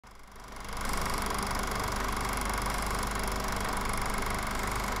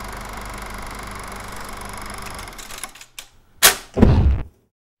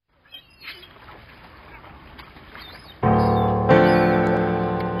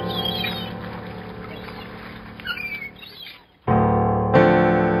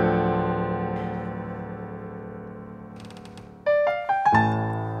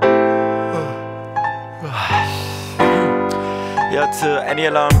failure to any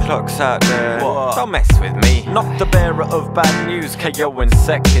alarm clocks out there. What? Don't mess with me. Not the bearer of bad news, KO in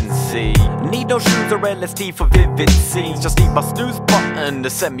second C. Need no shoes or LSD for vivid scenes. Just need my snooze button to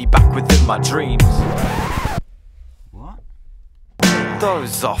send me back within my dreams.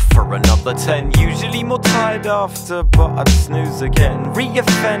 Those off for another 10. Usually more tired after, but I'd snooze again.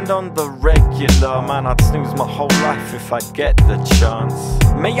 Re-offend on the regular. Man, I'd snooze my whole life if I'd get the chance.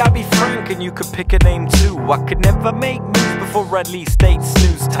 May I be frank and you could pick a name too. I could never make moves before at least 8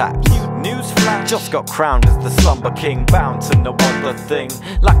 snooze taps. Newsflash, just got crowned as the slumber king. Bound to no other thing,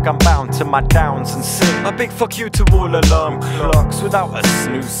 like I'm bound to my downs and sing a big fuck you to all alarm clocks without a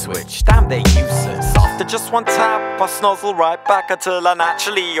snooze switch. Damn, they're useless. After just one tap, I snozzle right back until I'm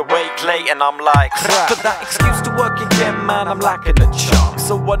actually awake late and I'm like, crap. For that excuse to work again, man, I'm lacking a charm.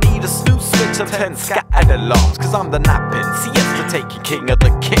 So I need a snooze switch of 10 scattered alarms. Cause I'm the napping, siesta taking king of the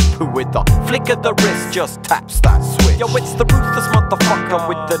kip, who with the flick of the wrist just taps that switch. Yo, it's the ruthless motherfucker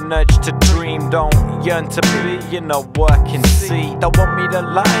with the nudge to dream. Don't yearn to be in a working seat. Don't want me to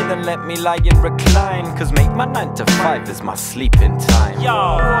lie, then let me lie and recline. Cause make my 9 to 5 is my sleeping time.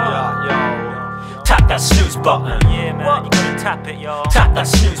 Yo, tap that snooze button. Yeah, man, you gotta tap it, yo. Tap that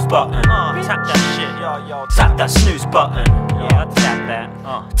snooze button. Tap that shit, yo. Tap that snooze button. Yeah, I'll tap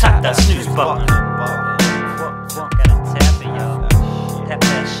that. Tap that snooze button. Gotta tap it, yo. Tap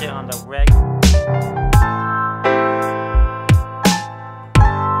that shit on the reg.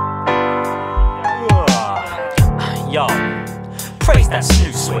 Yo, praise that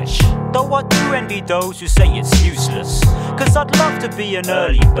snooze switch. Though I do envy those who say it's useless. Cause I'd love to be an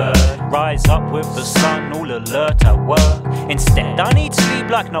early bird, rise up with the sun, all alert at work. Instead, I need sleep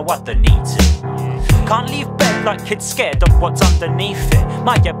like no other needs it. Can't leave bed like kids scared of what's underneath it.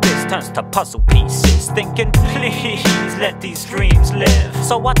 My abyss turns to puzzle pieces, thinking please let these dreams live.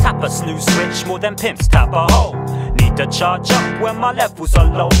 So I tap a snooze switch more than pimps tap a hole. Need to charge up when my levels are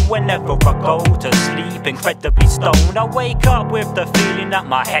low. Whenever I go to sleep incredibly stoned, I wake up with the feeling that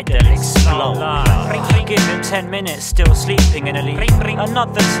my head will explode. Give it 10 minutes, still sleeping in a leap.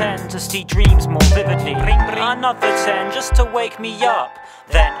 Another 10 to see dreams more vividly. Another 10 just to wake me up.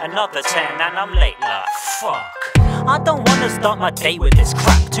 Then another 10 and I'm late like fuck. I don't wanna start my day with this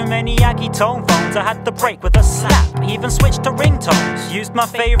crap. Too many Aggie tone phones, I had to break with a slap. Even switched to ringtones, used my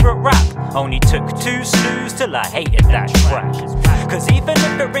favourite rap. Only took 2 snooze till I hated that track. Cause even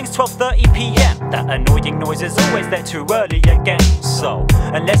if it rings 12:30 PM, that annoying noise is always there too early again. So,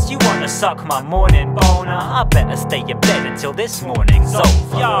 unless you wanna suck my morning boner, I better stay in bed until this morning's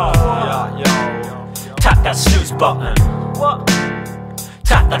over. Yo, tap that snooze button. What?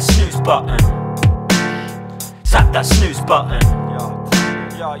 Tap that snooze button. Tap that snooze button.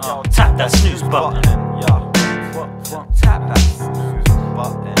 Tap that snooze button. Tap that snooze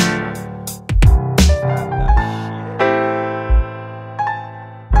button.